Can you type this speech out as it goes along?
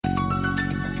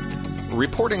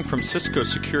Reporting from Cisco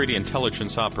Security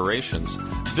Intelligence Operations,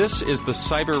 this is the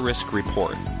Cyber Risk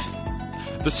Report.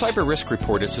 The Cyber Risk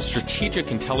Report is a strategic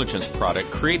intelligence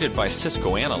product created by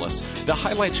Cisco analysts that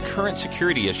highlights current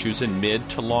security issues in mid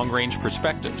to long-range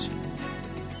perspectives.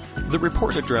 The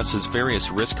report addresses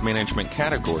various risk management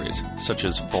categories such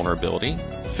as vulnerability,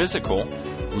 physical,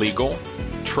 legal,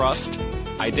 trust,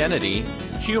 identity,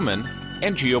 human,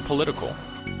 and geopolitical.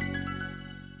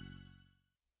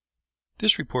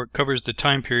 This report covers the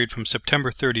time period from September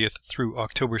 30th through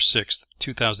October 6th,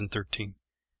 2013.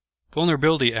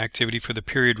 Vulnerability activity for the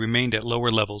period remained at lower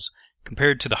levels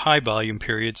compared to the high-volume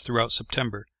periods throughout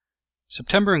September.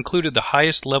 September included the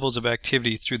highest levels of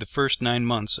activity through the first 9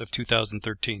 months of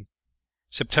 2013.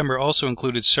 September also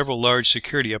included several large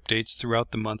security updates throughout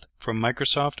the month from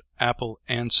Microsoft, Apple,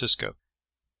 and Cisco.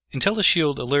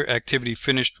 IntelliShield alert activity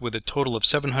finished with a total of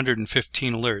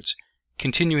 715 alerts,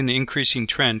 continuing the increasing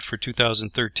trend for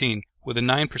 2013 with a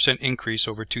 9% increase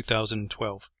over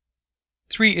 2012.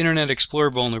 3 Internet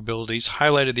Explorer vulnerabilities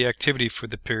highlighted the activity for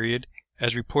the period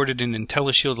as reported in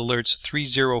IntelliShield Alerts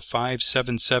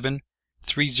 30577,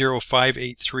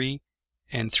 30583,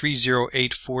 and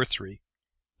 30843.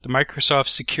 The Microsoft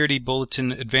Security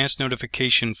Bulletin Advanced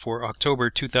Notification for October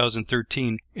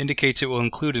 2013 indicates it will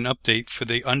include an update for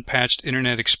the unpatched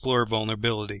Internet Explorer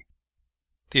vulnerability.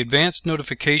 The advanced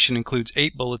notification includes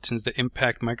 8 bulletins that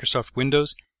impact Microsoft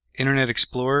Windows, Internet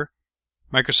Explorer,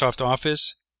 Microsoft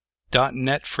Office,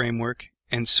 .NET Framework,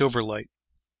 and Silverlight.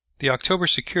 The October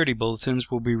security bulletins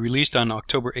will be released on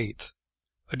October 8th.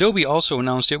 Adobe also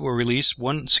announced it will release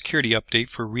one security update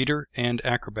for Reader and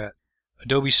Acrobat.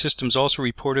 Adobe Systems also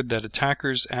reported that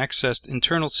attackers accessed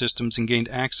internal systems and gained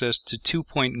access to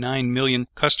 2.9 million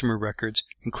customer records,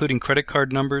 including credit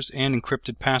card numbers and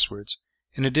encrypted passwords.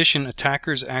 In addition,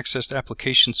 attackers accessed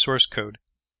application source code.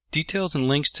 Details and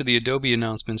links to the Adobe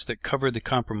announcements that cover the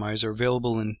compromise are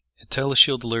available in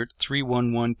IntelliShield Alert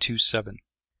 31127.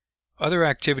 Other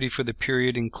activity for the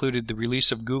period included the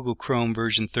release of Google Chrome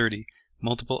version 30,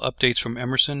 multiple updates from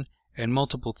Emerson, and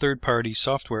multiple third-party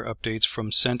software updates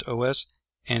from CentOS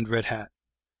and Red Hat.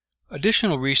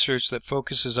 Additional research that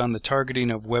focuses on the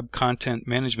targeting of web content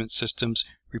management systems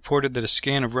reported that a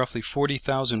scan of roughly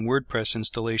 40,000 WordPress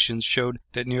installations showed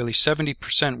that nearly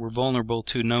 70% were vulnerable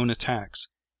to known attacks.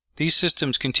 These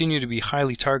systems continue to be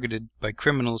highly targeted by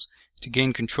criminals to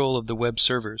gain control of the web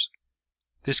servers.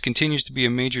 This continues to be a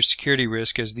major security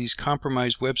risk as these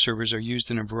compromised web servers are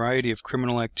used in a variety of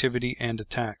criminal activity and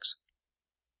attacks.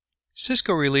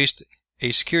 Cisco released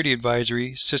a security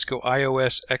advisory, Cisco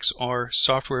iOS XR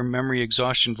software memory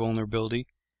exhaustion vulnerability,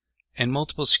 and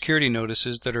multiple security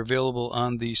notices that are available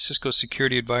on the Cisco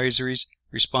Security Advisories,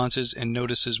 Responses, and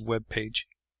Notices webpage.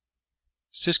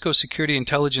 Cisco Security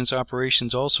Intelligence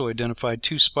Operations also identified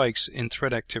 2 spikes in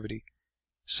threat activity.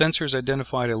 Sensors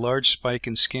identified a large spike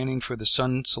in scanning for the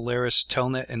Sun Solaris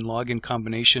Telnet and login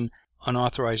combination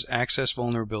unauthorized access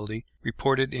vulnerability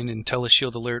reported in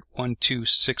IntelliShield Alert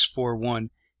 12641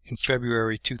 in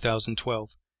February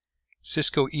 2012.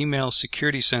 Cisco email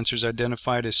security sensors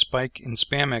identified a spike in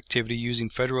spam activity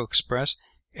using Federal Express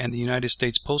and the United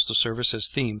States Postal Service as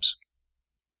themes.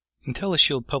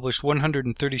 IntelliShield published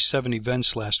 137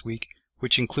 events last week,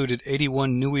 which included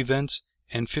 81 new events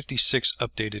and 56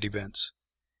 updated events.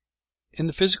 In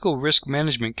the physical risk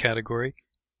management category,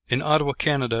 in Ottawa,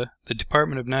 Canada, the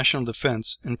Department of National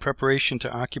Defense, in preparation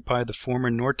to occupy the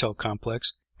former Nortel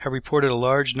complex, have reported a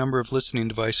large number of listening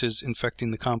devices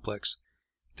infecting the complex.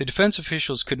 The defense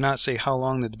officials could not say how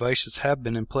long the devices have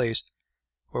been in place,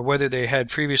 or whether they had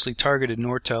previously targeted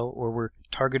Nortel or were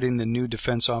targeting the new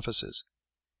defense offices.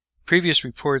 Previous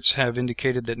reports have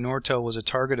indicated that Nortel was a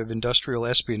target of industrial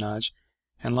espionage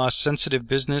and lost sensitive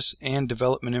business and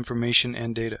development information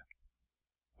and data.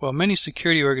 While many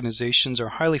security organizations are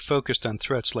highly focused on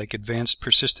threats like advanced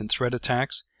persistent threat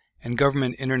attacks and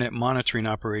government internet monitoring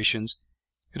operations,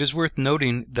 it is worth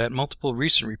noting that multiple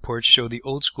recent reports show the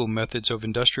old-school methods of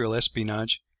industrial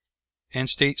espionage and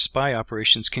state spy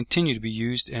operations continue to be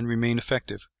used and remain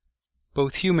effective.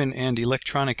 Both human and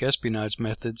electronic espionage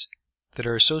methods that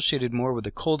are associated more with the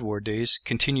Cold War days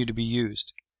continue to be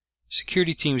used.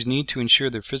 Security teams need to ensure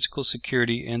their physical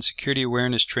security and security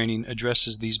awareness training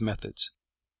addresses these methods.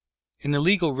 In the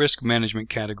legal risk management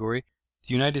category,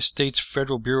 the United States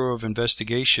Federal Bureau of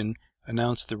Investigation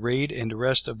announced the raid and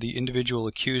arrest of the individual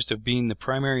accused of being the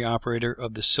primary operator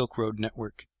of the Silkroad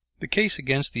network. The case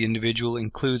against the individual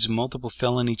includes multiple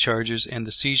felony charges and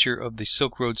the seizure of the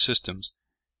Silkroad systems.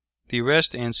 The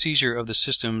arrest and seizure of the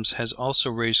systems has also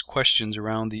raised questions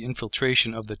around the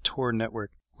infiltration of the Tor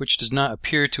network, which does not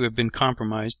appear to have been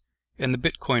compromised, and the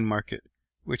Bitcoin market,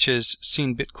 which has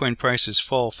seen Bitcoin prices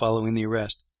fall following the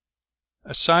arrest.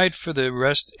 Aside for the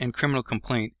arrest and criminal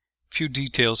complaint, few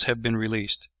details have been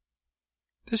released.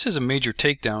 This is a major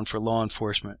takedown for law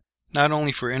enforcement, not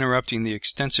only for interrupting the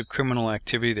extensive criminal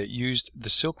activity that used the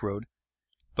Silkroad,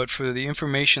 but for the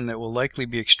information that will likely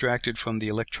be extracted from the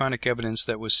electronic evidence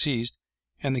that was seized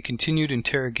and the continued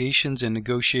interrogations and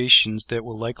negotiations that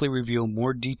will likely reveal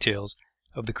more details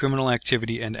of the criminal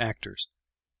activity and actors.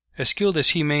 As skilled as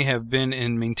he may have been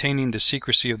in maintaining the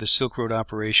secrecy of the Silkroad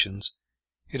operations,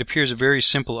 it appears a very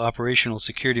simple operational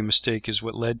security mistake is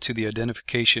what led to the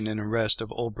identification and arrest of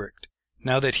Ulbricht.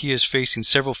 Now that he is facing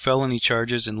several felony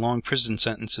charges and long prison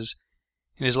sentences,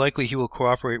 it is likely he will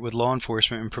cooperate with law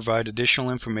enforcement and provide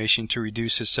additional information to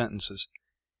reduce his sentences.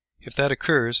 If that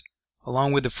occurs,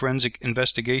 along with the forensic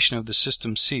investigation of the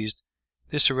systems seized,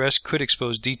 this arrest could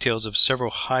expose details of several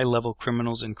high-level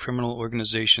criminals and criminal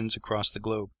organizations across the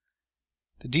globe.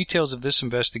 The details of this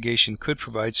investigation could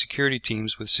provide security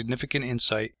teams with significant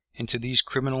insight into these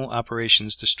criminal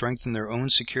operations to strengthen their own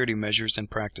security measures and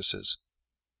practices.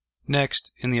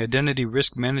 Next, in the identity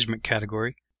risk management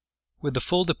category, with the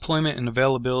full deployment and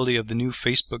availability of the new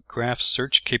Facebook graph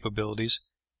search capabilities,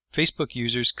 Facebook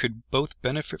users could both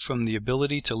benefit from the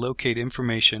ability to locate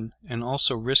information and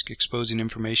also risk exposing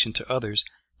information to others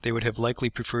they would have likely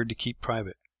preferred to keep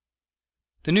private.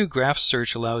 The new graph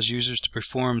search allows users to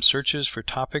perform searches for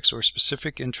topics or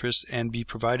specific interests and be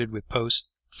provided with posts,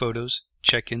 photos,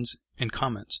 check-ins, and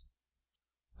comments.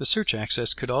 The search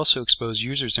access could also expose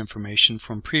users' information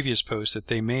from previous posts that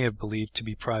they may have believed to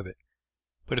be private.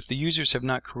 But if the users have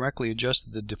not correctly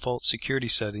adjusted the default security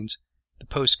settings, the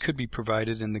posts could be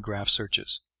provided in the graph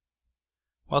searches.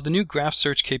 While the new graph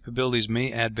search capabilities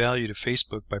may add value to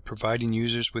Facebook by providing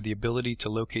users with the ability to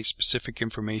locate specific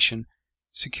information,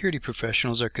 security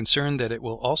professionals are concerned that it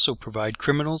will also provide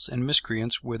criminals and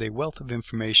miscreants with a wealth of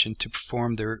information to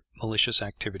perform their malicious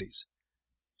activities.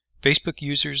 Facebook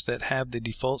users that have the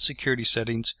default security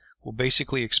settings will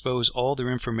basically expose all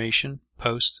their information,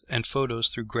 posts, and photos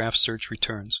through graph search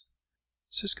returns.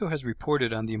 Cisco has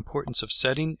reported on the importance of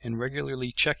setting and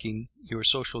regularly checking your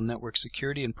social network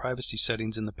security and privacy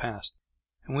settings in the past,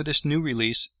 and with this new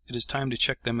release, it is time to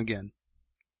check them again.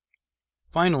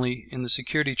 Finally, in the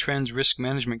Security Trends Risk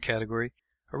Management category,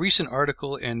 a recent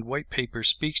article and white paper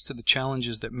speaks to the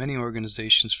challenges that many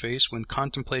organizations face when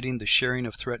contemplating the sharing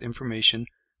of threat information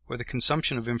or the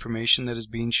consumption of information that is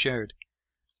being shared.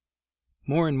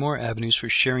 More and more avenues for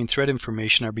sharing threat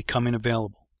information are becoming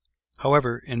available.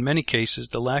 However, in many cases,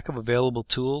 the lack of available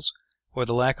tools or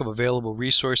the lack of available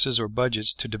resources or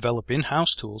budgets to develop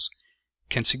in-house tools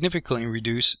can significantly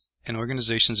reduce an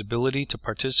organization's ability to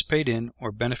participate in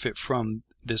or benefit from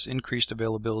this increased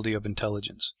availability of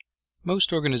intelligence.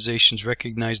 Most organizations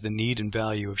recognize the need and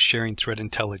value of sharing threat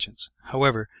intelligence.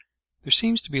 However, there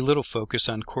seems to be little focus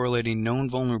on correlating known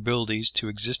vulnerabilities to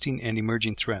existing and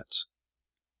emerging threats.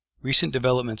 Recent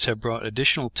developments have brought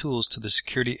additional tools to the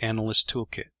Security Analyst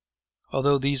Toolkit.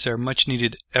 Although these are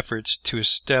much-needed efforts to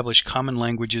establish common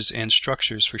languages and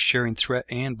structures for sharing threat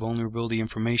and vulnerability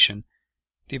information,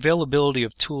 the availability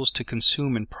of tools to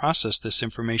consume and process this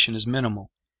information is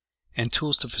minimal, and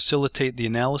tools to facilitate the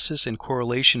analysis and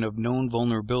correlation of known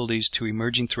vulnerabilities to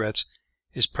emerging threats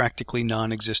is practically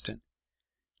non-existent.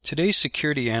 Today's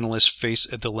security analysts face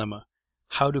a dilemma: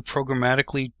 how to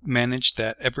programmatically manage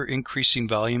that ever-increasing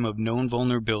volume of known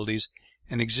vulnerabilities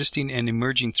and existing and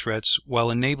emerging threats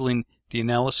while enabling the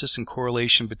analysis and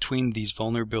correlation between these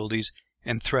vulnerabilities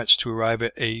and threats to arrive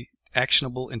at an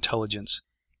actionable intelligence.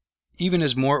 Even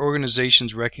as more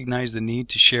organizations recognize the need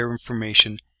to share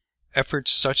information,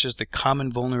 efforts such as the Common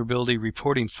Vulnerability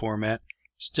Reporting Format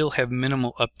still have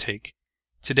minimal uptake.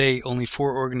 Today, only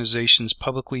 4 organizations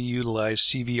publicly utilize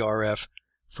CVRF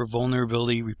for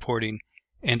vulnerability reporting,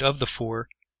 and of the 4,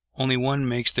 only one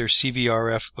makes their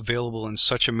CVRF available in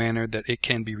such a manner that it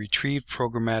can be retrieved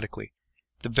programmatically.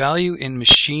 The value in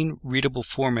machine-readable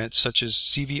formats such as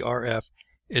CVRF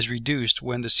is reduced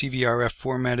when the CVRF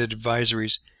formatted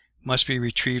advisories must be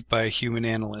retrieved by a human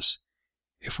analyst.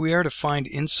 If we are to find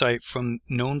insight from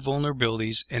known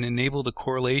vulnerabilities and enable the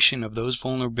correlation of those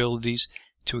vulnerabilities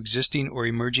to existing or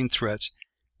emerging threats,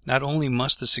 not only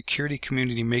must the security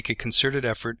community make a concerted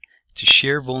effort to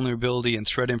share vulnerability and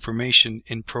threat information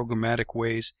in programmatic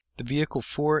ways, the vehicle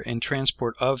for and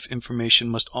transport of information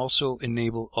must also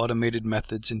enable automated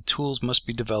methods, and tools must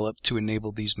be developed to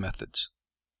enable these methods.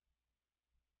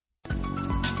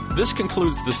 This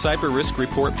concludes the Cyber Risk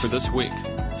Report for this week.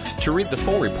 To read the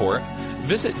full report,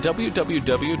 visit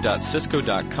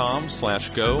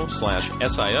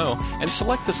www.cisco.com/go/SIO and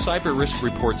select the Cyber Risk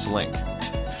Reports link.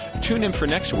 Tune in for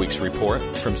next week's report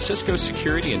from Cisco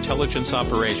Security Intelligence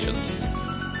Operations.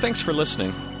 Thanks for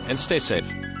listening, and stay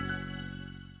safe.